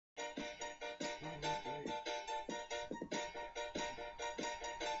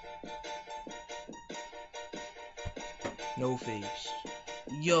No face.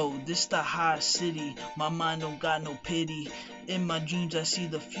 Yo, this the hot city. My mind don't got no pity. In my dreams, I see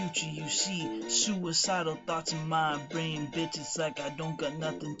the future. You see, suicidal thoughts in my brain. Bitch, it's like I don't got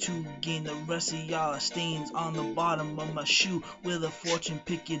nothing to gain. The rest of y'all are stains on the bottom of my shoe. With a fortune,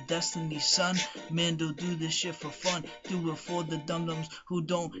 pick your destiny, son. Man, don't do this shit for fun. Do it for the dum-dums who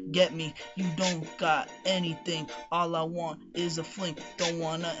don't get me. You don't got anything. All I want is a fling. Don't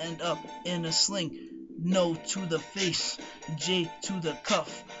wanna end up in a sling. No to the face, J to the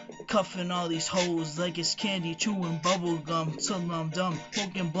cuff. Cuffing all these hoes like it's candy, chewing bubble gum till I'm dumb.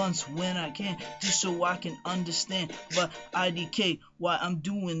 Poking blunts when I can, just so I can understand. But IDK, why I'm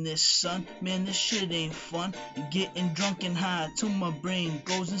doing this, son? Man, this shit ain't fun. Getting drunk and high till my brain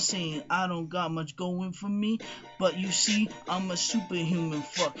goes insane. I don't got much going for me, but you see, I'm a superhuman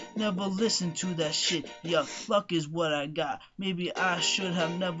fuck. Never listen to that shit. Yeah, luck is what I got. Maybe I should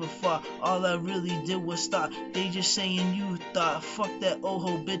have never fought. All I really did was stop. They just saying you thought. Fuck that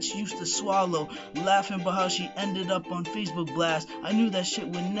oho bitch used to swallow. Laughing about how she ended up on Facebook blast. I knew that shit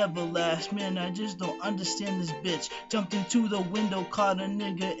would never last. Man, I just don't understand this bitch. Jumped into the window, caught a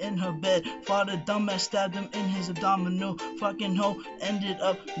nigga in her bed. Fought a dumbass, stabbed him in his abdominal. Fucking hoe, ended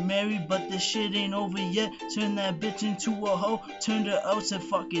up married, but this shit ain't over yet. Turned that bitch into a hoe. Turned her out, said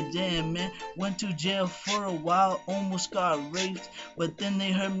fuck it, damn man. Went to jail for a while, almost got raped. But then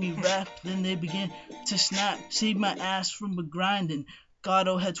they heard me rap, then they began to snap. Saved my ass from a grinding.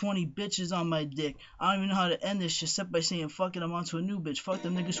 Gato had 20 bitches on my dick. I don't even know how to end this shit except by saying fuck it, I'm onto a new bitch. Fuck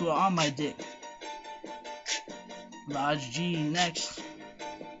them niggas who are on my dick. Lodge G next.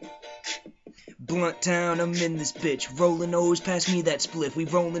 Blunt town, I'm in this bitch. Rolling O's, pass me that spliff. We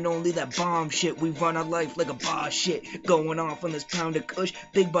rolling only that bomb shit. We run our life like a boss shit. Going off on this pound of kush.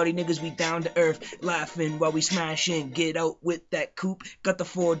 Big body niggas, we down to earth. Laughing while we smashing. Get out with that coupe. Got the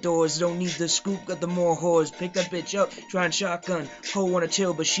 4 doors, don't need the scoop. Got the more whores. Pick that bitch up, trying shotgun. Hoe wanna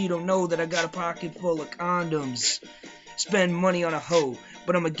chill, but she don't know that I got a pocket full of condoms. Spend money on a hoe,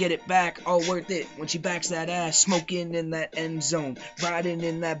 but I'ma get it back, all worth it. When she backs that ass, smoking in that end zone, riding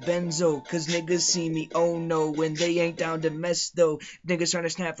in that benzo, cause niggas see me, oh no, when they ain't down to mess though. Niggas trying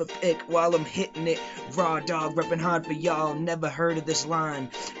to snap a pic while I'm hitting it. Raw dog, reppin' hard for y'all, never heard of this line.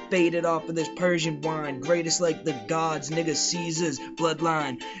 Faded off of this Persian wine, greatest like the gods, nigga Caesar's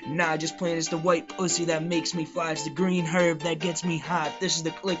bloodline. Nah, just plain it's the white pussy that makes me fly, it's the green herb that gets me hot. This is the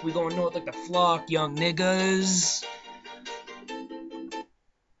click, we going north like the flock, young niggas.